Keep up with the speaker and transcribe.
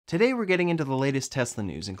Today we're getting into the latest Tesla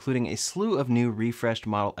news, including a slew of new refreshed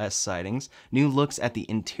Model S sightings, new looks at the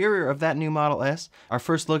interior of that new Model S, our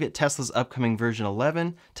first look at Tesla's upcoming version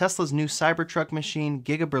 11, Tesla's new Cybertruck machine,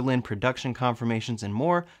 Giga Berlin production confirmations, and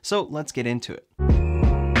more, so let's get into it.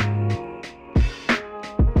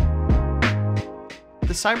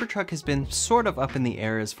 The Cybertruck has been sort of up in the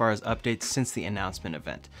air as far as updates since the announcement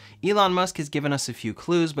event. Elon Musk has given us a few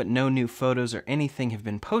clues, but no new photos or anything have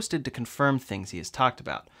been posted to confirm things he has talked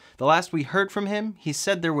about. The last we heard from him, he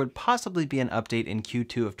said there would possibly be an update in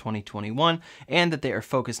Q2 of 2021 and that they are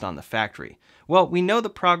focused on the factory. Well, we know the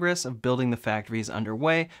progress of building the factory is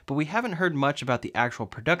underway, but we haven't heard much about the actual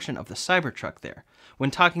production of the Cybertruck there.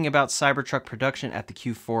 When talking about Cybertruck production at the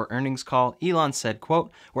Q4 earnings call, Elon said,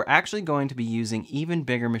 quote, "We're actually going to be using even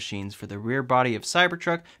bigger machines for the rear body of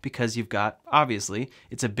Cybertruck because you've got, obviously,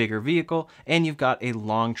 it's a bigger vehicle, and you've got a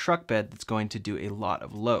long truck bed that's going to do a lot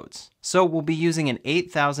of loads. So we'll be using an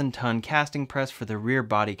 8,000-ton casting press for the rear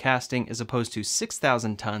body casting as opposed to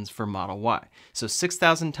 6,000 tons for Model Y. So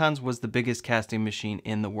 6,000 tons was the biggest casting machine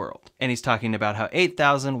in the world." And he's talking about how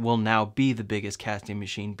 8,000 will now be the biggest casting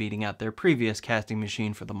machine, beating out their previous casting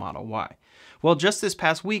machine for the Model Y. Well, just this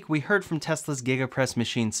past week, we heard from Tesla's Giga Press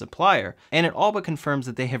machine supplier, and it all but confirms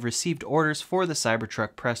that they have received orders for the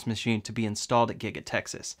Cybertruck press machine to be installed at Giga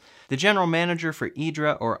Texas. The general manager for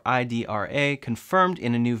IDRA, or IDRA, confirmed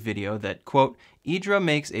in a new video that, quote, "IDRA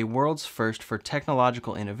makes a world's first for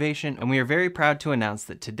technological innovation, and we are very proud to announce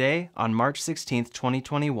that today, on March 16th,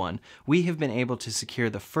 2021, we have been able to secure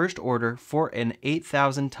the first order for an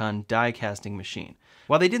 8,000-ton die casting machine."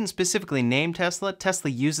 While they didn't specifically name Tesla,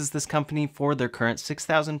 Tesla uses this company for their current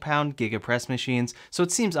 6,000-pound Giga Press machines, so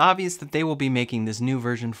it seems obvious that they will be making this new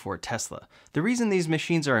version for Tesla. The reason these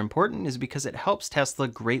machines are important is because it helps Tesla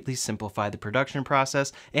greatly simplify the production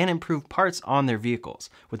process and improve parts on their vehicles.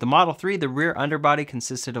 With the Model 3, the rear underbody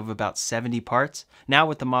consisted of about 70 parts. Now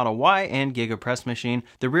with the Model Y and Giga Press machine,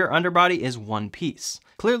 the rear underbody is one piece.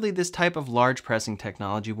 Clearly, this type of large pressing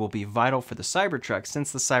technology will be vital for the Cybertruck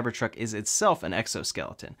since the Cybertruck is itself an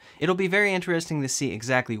exoskeleton. It'll be very interesting to see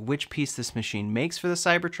exactly which piece this machine makes for the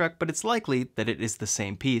Cybertruck, but it's likely that it is the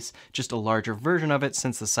same piece, just a larger version of it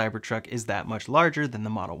since the Cybertruck is that much larger than the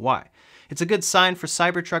Model Y. It's a good sign for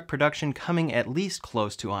Cybertruck production coming at least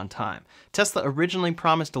close to on time. Tesla originally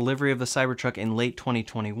promised delivery of the Cybertruck in late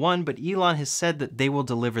 2021, but Elon has said that they will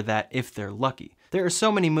deliver that if they're lucky. There are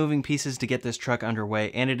so many moving pieces to get this truck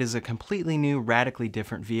underway, and it is a completely new, radically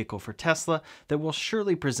different vehicle for Tesla that will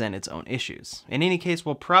surely present its own issues. In any case,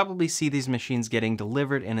 we'll probably see these machines getting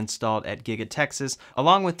delivered and installed at Giga Texas,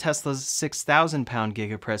 along with Tesla's 6,000-pound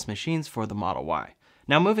Giga Press machines for the Model Y.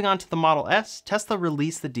 Now moving on to the Model S, Tesla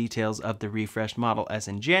released the details of the refreshed Model S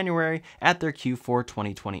in January at their Q4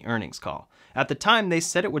 2020 earnings call. At the time, they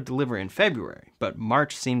said it would deliver in February, but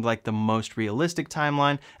March seemed like the most realistic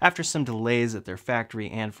timeline after some delays at their factory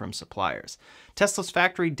and from suppliers. Tesla's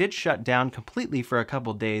factory did shut down completely for a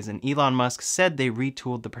couple days, and Elon Musk said they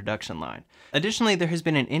retooled the production line. Additionally, there has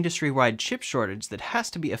been an industry-wide chip shortage that has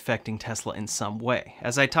to be affecting Tesla in some way.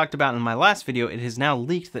 As I talked about in my last video, it has now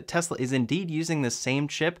leaked that Tesla is indeed using the same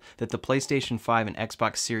chip that the PlayStation 5 and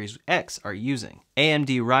Xbox Series X are using,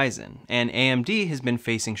 AMD Ryzen, and AMD has been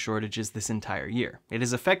facing shortages this entire year. It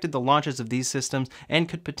has affected the launches of these systems and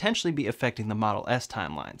could potentially be affecting the Model S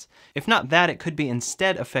timelines. If not that, it could be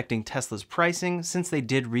instead affecting Tesla's pricing, since they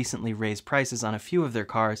did recently raise prices on a few of their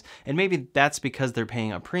cars, and maybe that's because they're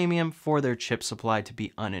paying a premium for their chip supply to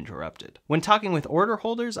be uninterrupted. When talking with order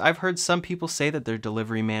holders, I've heard some people say that their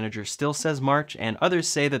delivery manager still says March, and others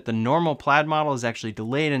say that the normal Plaid model is actually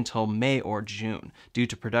delayed until May or June due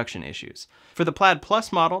to production issues. For the Plaid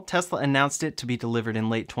Plus model, Tesla announced it to be delivered in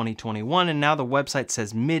late 2021, and now the website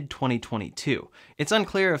says mid-2022. It's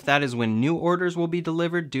unclear if that is when new orders will be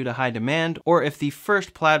delivered due to high demand, or if the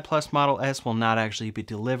first Plaid Plus Model S will not actually be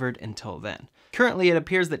delivered until then. Currently, it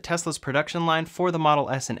appears that Tesla's production line for the Model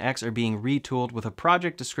S and X are being retooled with a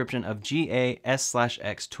project description of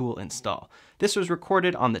GA-S/X tool install. This was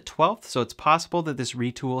recorded on the 12th, so it's possible that this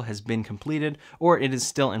retool has been completed or it is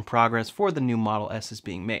still in progress for the new Model S's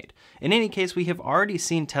being made. In any case, we have already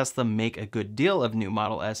seen Tesla make a good deal of new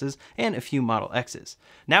Model S's and a few Model X's.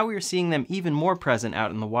 Now we are seeing them even more present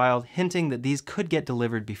out in the wild, hinting that these could get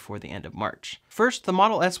delivered before the end of March. First, the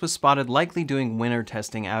Model S was spotted likely doing winter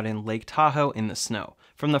testing out in Lake Tahoe in the snow.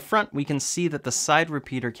 From the front, we can see that the side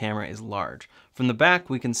repeater camera is large. From the back,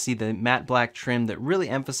 we can see the matte black trim that really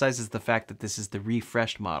emphasizes the fact that this is the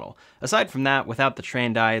refreshed model. Aside from that, without the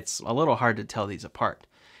trained eye, it's a little hard to tell these apart.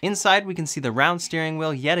 Inside, we can see the round steering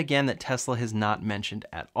wheel yet again that Tesla has not mentioned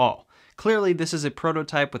at all. Clearly, this is a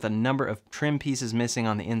prototype with a number of trim pieces missing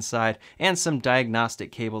on the inside and some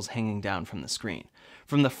diagnostic cables hanging down from the screen.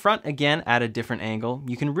 From the front, again, at a different angle,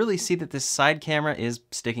 you can really see that this side camera is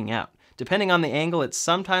sticking out. Depending on the angle, it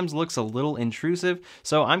sometimes looks a little intrusive,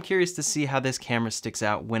 so I'm curious to see how this camera sticks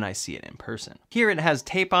out when I see it in person. Here it has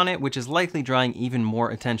tape on it, which is likely drawing even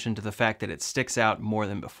more attention to the fact that it sticks out more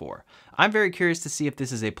than before. I'm very curious to see if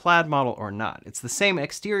this is a Plaid model or not. It's the same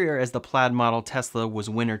exterior as the Plaid model Tesla was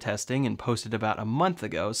winter testing and posted about a month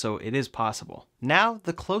ago, so it is possible. Now,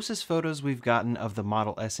 the closest photos we've gotten of the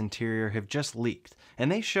Model S interior have just leaked,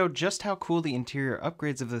 and they show just how cool the interior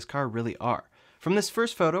upgrades of this car really are. From this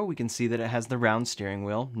first photo, we can see that it has the round steering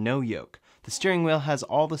wheel, no yoke. The steering wheel has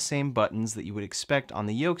all the same buttons that you would expect on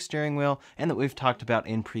the yoke steering wheel and that we've talked about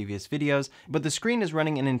in previous videos, but the screen is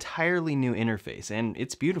running an entirely new interface, and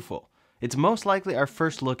it's beautiful. It's most likely our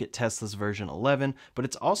first look at Tesla's version 11, but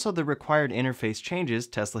it's also the required interface changes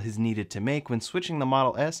Tesla has needed to make when switching the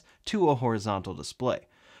Model S to a horizontal display.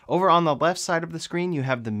 Over on the left side of the screen, you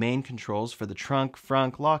have the main controls for the trunk,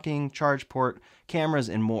 front, locking, charge port, cameras,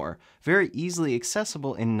 and more, very easily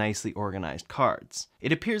accessible in nicely organized cards.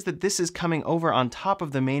 It appears that this is coming over on top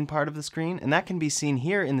of the main part of the screen, and that can be seen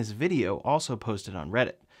here in this video, also posted on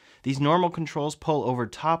Reddit. These normal controls pull over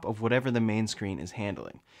top of whatever the main screen is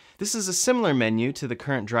handling. This is a similar menu to the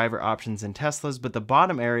current driver options in Teslas, but the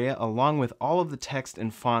bottom area, along with all of the text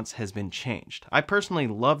and fonts, has been changed. I personally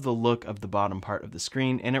love the look of the bottom part of the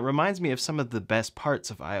screen, and it reminds me of some of the best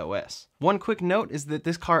parts of iOS. One quick note is that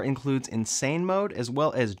this car includes insane mode as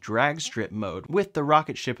well as drag strip mode with the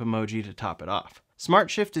rocket ship emoji to top it off.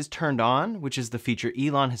 Smart Shift is turned on, which is the feature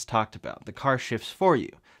Elon has talked about. The car shifts for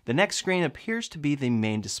you. The next screen appears to be the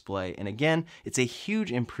main display, and again, it's a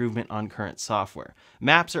huge improvement on current software.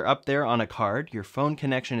 Maps are up there on a card, your phone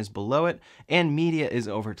connection is below it, and media is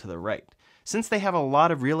over to the right. Since they have a lot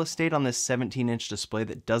of real estate on this 17-inch display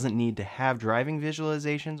that doesn't need to have driving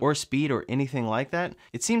visualizations or speed or anything like that,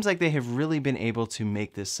 it seems like they have really been able to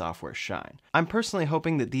make this software shine. I'm personally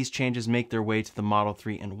hoping that these changes make their way to the Model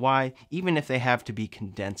 3 and Y, even if they have to be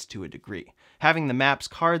condensed to a degree. Having the Maps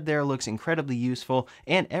card there looks incredibly useful,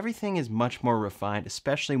 and everything is much more refined,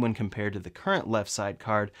 especially when compared to the current left side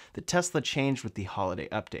card that Tesla changed with the holiday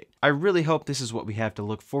update. I really hope this is what we have to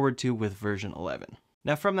look forward to with version 11.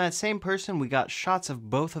 Now from that same person, we got shots of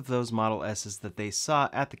both of those Model S's that they saw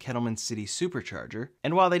at the Kettleman City Supercharger,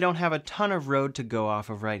 and while they don't have a ton of road to go off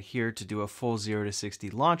of right here to do a full 0 to 60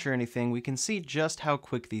 launch or anything, we can see just how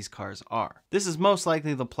quick these cars are. This is most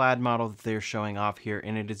likely the Plaid model that they're showing off here,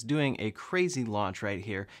 and it is doing a crazy launch right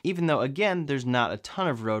here, even though again, there's not a ton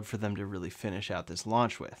of road for them to really finish out this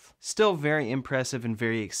launch with. Still very impressive and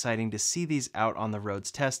very exciting to see these out on the roads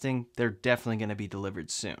testing. They're definitely going to be delivered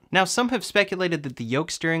soon. Now some have speculated that the yoke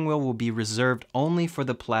steering wheel will be reserved only for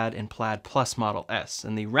the Plaid and Plaid Plus Model S,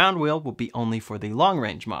 and the round wheel will be only for the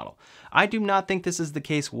long-range model. I do not think this is the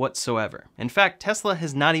case whatsoever. In fact, Tesla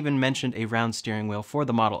has not even mentioned a round steering wheel for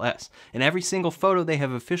the Model S. In every single photo they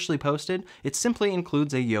have officially posted, it simply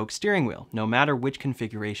includes a yoke steering wheel, no matter which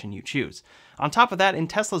configuration you choose. On top of that, in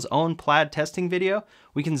Tesla's own Plaid testing video,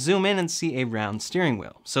 we can zoom in and see a round steering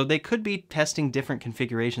wheel. So they could be testing different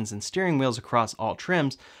configurations and steering wheels across all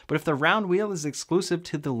trims, but if the round wheel is exclusive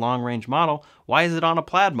to the long-range model, why is it on a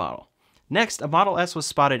Plaid model? Next, a Model S was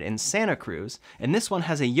spotted in Santa Cruz, and this one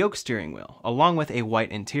has a yoke steering wheel, along with a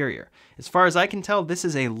white interior. As far as I can tell, this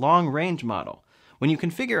is a long-range model. When you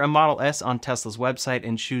configure a Model S on Tesla's website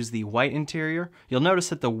and choose the white interior, you'll notice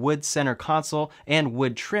that the wood center console and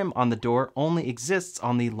wood trim on the door only exists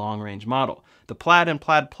on the long-range model. The Plaid and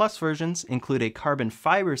Plaid Plus versions include a carbon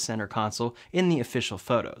fiber center console in the official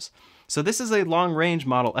photos. So this is a long-range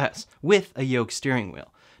Model S with a yoke steering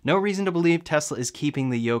wheel. No reason to believe Tesla is keeping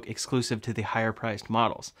the yoke exclusive to the higher priced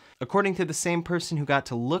models. According to the same person who got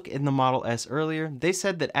to look in the Model S earlier, they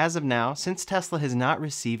said that as of now, since Tesla has not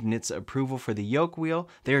received NHTSA approval for the yoke wheel,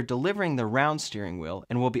 they are delivering the round steering wheel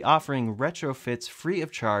and will be offering retrofits free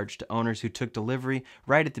of charge to owners who took delivery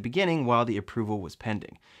right at the beginning while the approval was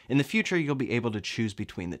pending. In the future, you'll be able to choose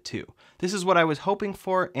between the two. This is what I was hoping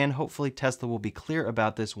for, and hopefully Tesla will be clear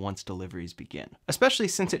about this once deliveries begin. Especially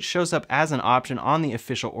since it shows up as an option on the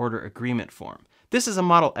official order agreement form. This is a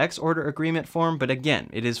Model X order agreement form, but again,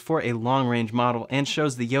 it is for a long-range model and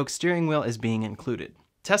shows the yoke steering wheel as being included.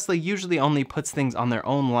 Tesla usually only puts things on their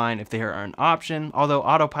own line if they are an option, although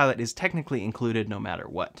autopilot is technically included no matter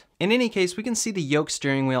what. In any case, we can see the yoke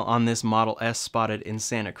steering wheel on this Model S spotted in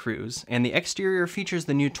Santa Cruz, and the exterior features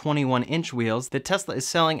the new 21-inch wheels that Tesla is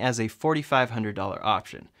selling as a $4,500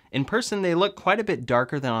 option. In person, they look quite a bit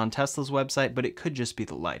darker than on Tesla's website, but it could just be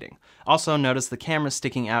the lighting. Also, notice the camera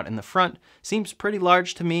sticking out in the front. Seems pretty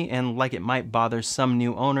large to me and like it might bother some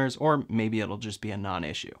new owners, or maybe it'll just be a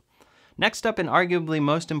non-issue. Next up, and arguably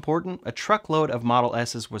most important, a truckload of Model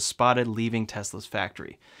S's was spotted leaving Tesla's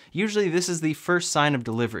factory. Usually this is the first sign of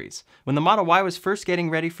deliveries. When the Model Y was first getting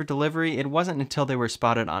ready for delivery, it wasn't until they were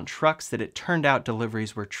spotted on trucks that it turned out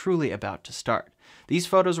deliveries were truly about to start. These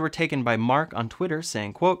photos were taken by Mark on Twitter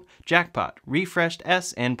saying, quote, "Jackpot, refreshed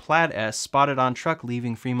S and Plaid S spotted on truck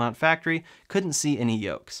leaving Fremont factory, couldn't see any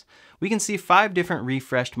yokes." We can see 5 different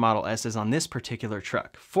refreshed Model S's on this particular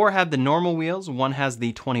truck. 4 have the normal wheels, 1 has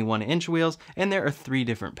the 21-inch wheels, and there are 3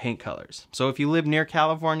 different paint colors. So if you live near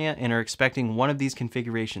California and are expecting one of these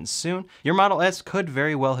configurations soon, your Model S could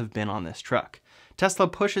very well have been on this truck. Tesla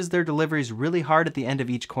pushes their deliveries really hard at the end of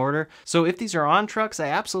each quarter, so if these are on trucks, I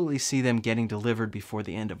absolutely see them getting delivered before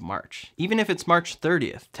the end of March. Even if it's March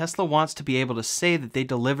 30th, Tesla wants to be able to say that they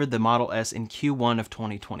delivered the Model S in Q1 of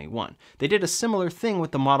 2021. They did a similar thing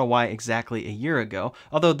with the Model Y exactly a year ago,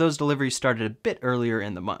 although those deliveries started a bit earlier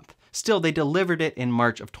in the month. Still, they delivered it in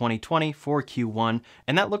March of 2020 for Q1,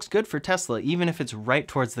 and that looks good for Tesla even if it's right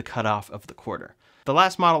towards the cutoff of the quarter. The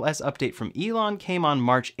last Model S update from Elon came on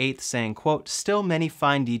March 8th saying, quote, "Still many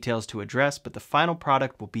fine details to address, but the final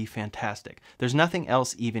product will be fantastic. There's nothing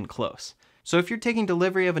else even close." So if you're taking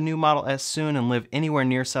delivery of a new Model S soon and live anywhere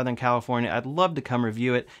near Southern California, I'd love to come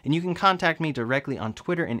review it, and you can contact me directly on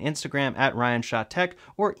Twitter and Instagram at RyanShawTech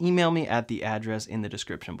or email me at the address in the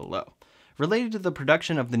description below. Related to the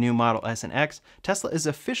production of the new Model S and X, Tesla is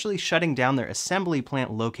officially shutting down their assembly plant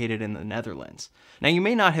located in the Netherlands. Now you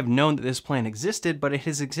may not have known that this plant existed, but it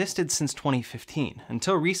has existed since 2015.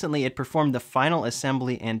 Until recently, it performed the final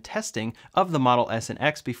assembly and testing of the Model S and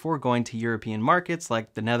X before going to European markets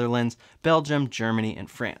like the Netherlands, Belgium, Germany, and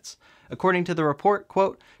France. According to the report,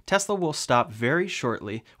 quote, "Tesla will stop very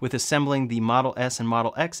shortly with assembling the Model S and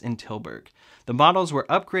Model X in Tilburg. The models were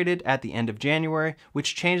upgraded at the end of January,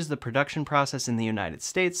 which changes the production process in the United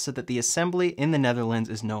States so that the assembly in the Netherlands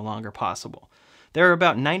is no longer possible. There are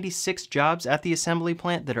about 96 jobs at the assembly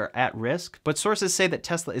plant that are at risk, but sources say that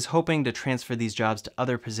Tesla is hoping to transfer these jobs to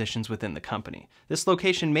other positions within the company. This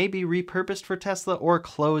location may be repurposed for Tesla or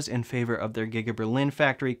closed in favor of their Giga Berlin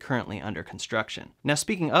factory currently under construction." Now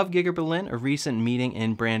speaking of Giga Berlin, a recent meeting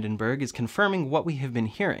in Brandenburg is confirming what we have been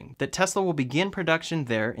hearing, that Tesla will begin production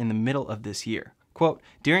there in the middle of this year. Quote,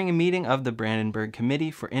 "During a meeting of the Brandenburg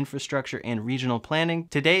Committee for Infrastructure and Regional Planning,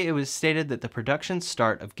 today it was stated that the production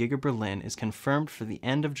start of Giga Berlin is confirmed for the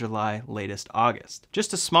end of July, latest August."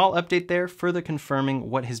 Just a small update there, further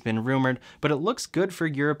confirming what has been rumored, but it looks good for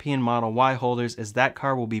European Model Y holders as that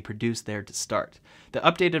car will be produced there to start. The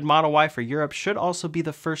updated Model Y for Europe should also be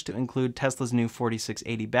the first to include Tesla's new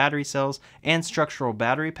 4680 battery cells and structural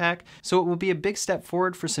battery pack, so it will be a big step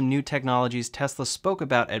forward for some new technologies Tesla spoke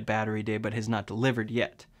about at Battery Day but has not delivered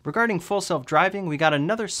yet. Regarding full self-driving, we got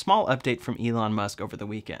another small update from Elon Musk over the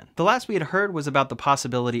weekend. The last we had heard was about the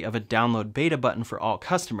possibility of a download beta button for all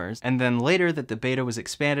customers, and then later that the beta was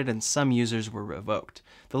expanded and some users were revoked.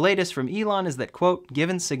 The latest from Elon is that, quote,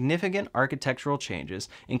 "Given significant architectural changes,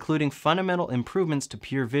 including fundamental improvements to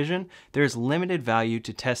pure vision, there is limited value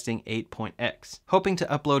to testing 8.x, hoping to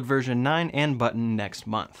upload version 9 and button next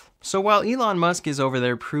month." So while Elon Musk is over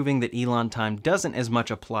there proving that Elon time doesn't as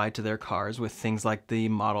much apply to their cars with things like the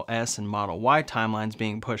Model S and Model Y timelines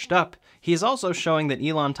being pushed up, he is also showing that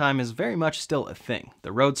Elon time is very much still a thing.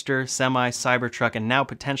 The Roadster, Semi, Cybertruck, and now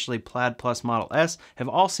potentially Plaid Plus Model S have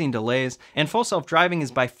all seen delays, and full self-driving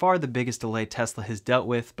is by far the biggest delay Tesla has dealt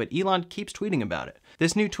with, but Elon keeps tweeting about it.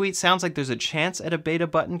 This new tweet sounds like there's a chance at a beta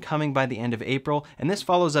button coming by the end of April, and this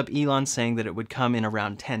follows up Elon saying that it would come in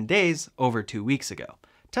around 10 days over 2 weeks ago.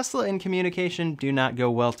 Tesla and communication do not go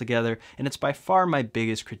well together, and it's by far my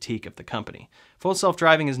biggest critique of the company. Full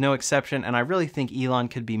self-driving is no exception, and I really think Elon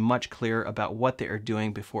could be much clearer about what they are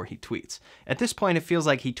doing before he tweets. At this point, it feels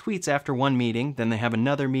like he tweets after one meeting, then they have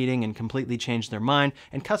another meeting and completely change their mind,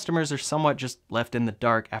 and customers are somewhat just left in the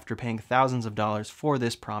dark after paying thousands of dollars for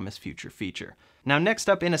this promised future feature. Now next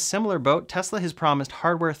up, in a similar boat, Tesla has promised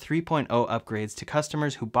hardware 3.0 upgrades to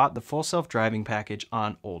customers who bought the full self-driving package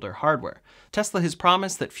on older hardware. Tesla has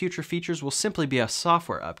promised that future features will simply be a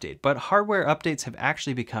software update, but hardware updates have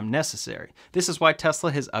actually become necessary. This is why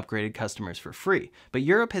Tesla has upgraded customers for free, but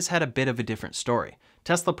Europe has had a bit of a different story.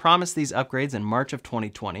 Tesla promised these upgrades in March of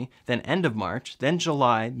 2020, then end of March, then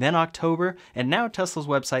July, then October, and now Tesla's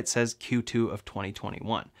website says Q2 of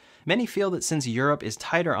 2021. Many feel that since Europe is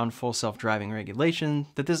tighter on full self-driving regulation,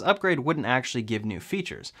 that this upgrade wouldn't actually give new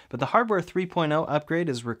features, but the Hardware 3.0 upgrade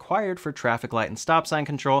is required for traffic light and stop sign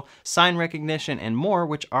control, sign recognition, and more,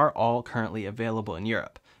 which are all currently available in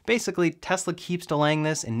Europe. Basically, Tesla keeps delaying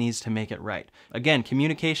this and needs to make it right. Again,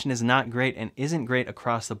 communication is not great and isn't great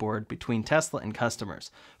across the board between Tesla and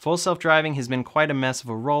customers. Full self-driving has been quite a mess of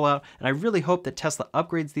a rollout, and I really hope that Tesla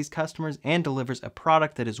upgrades these customers and delivers a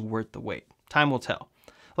product that is worth the wait. Time will tell.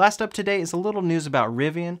 Last up today is a little news about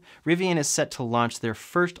Rivian. Rivian is set to launch their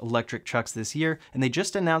first electric trucks this year, and they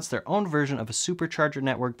just announced their own version of a supercharger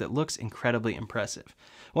network that looks incredibly impressive.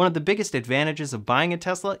 One of the biggest advantages of buying a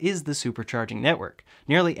Tesla is the supercharging network.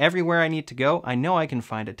 Nearly everywhere I need to go, I know I can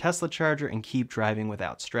find a Tesla charger and keep driving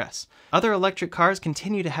without stress. Other electric cars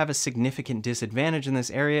continue to have a significant disadvantage in this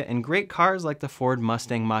area, and great cars like the Ford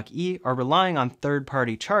Mustang Mach-E are relying on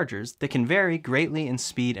third-party chargers that can vary greatly in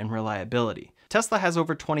speed and reliability. Tesla has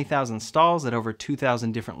over 20,000 stalls at over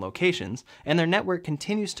 2,000 different locations, and their network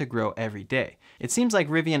continues to grow every day. It seems like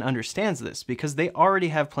Rivian understands this because they already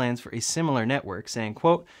have plans for a similar network, saying,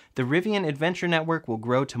 quote, "The Rivian Adventure Network will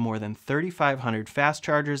grow to more than 3,500 fast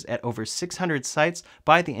chargers at over 600 sites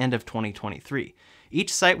by the end of 2023.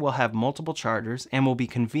 Each site will have multiple chargers and will be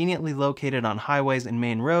conveniently located on highways and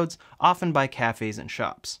main roads, often by cafes and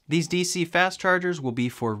shops. These DC fast chargers will be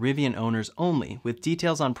for Rivian owners only, with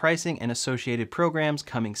details on pricing and associated programs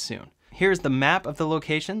coming soon." Here's the map of the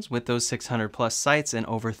locations with those 600 plus sites and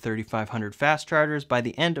over 3,500 fast chargers by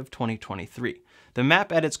the end of 2023. The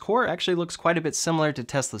map at its core actually looks quite a bit similar to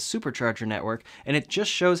Tesla's supercharger network, and it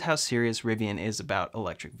just shows how serious Rivian is about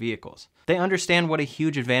electric vehicles. They understand what a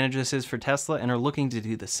huge advantage this is for Tesla and are looking to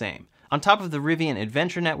do the same. On top of the Rivian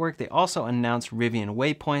Adventure Network, they also announced Rivian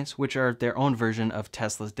Waypoints, which are their own version of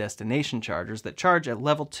Tesla's destination chargers that charge at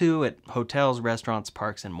level 2 at hotels, restaurants,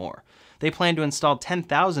 parks, and more. They plan to install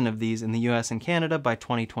 10,000 of these in the US and Canada by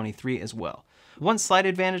 2023 as well. One slight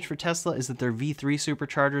advantage for Tesla is that their V3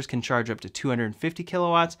 superchargers can charge up to 250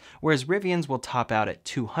 kilowatts, whereas Rivian's will top out at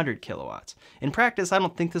 200 kilowatts. In practice, I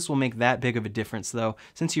don't think this will make that big of a difference though,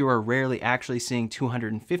 since you are rarely actually seeing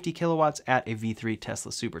 250 kilowatts at a V3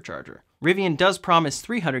 Tesla supercharger. Rivian does promise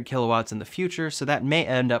 300 kilowatts in the future, so that may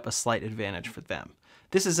end up a slight advantage for them.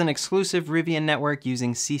 This is an exclusive Rivian network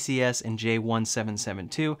using CCS and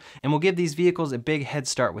J1772, and will give these vehicles a big head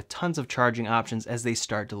start with tons of charging options as they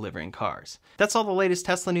start delivering cars. That's all the latest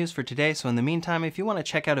Tesla news for today, so in the meantime, if you want to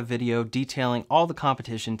check out a video detailing all the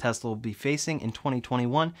competition Tesla will be facing in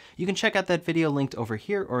 2021, you can check out that video linked over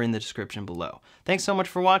here or in the description below. Thanks so much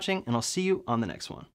for watching, and I'll see you on the next one.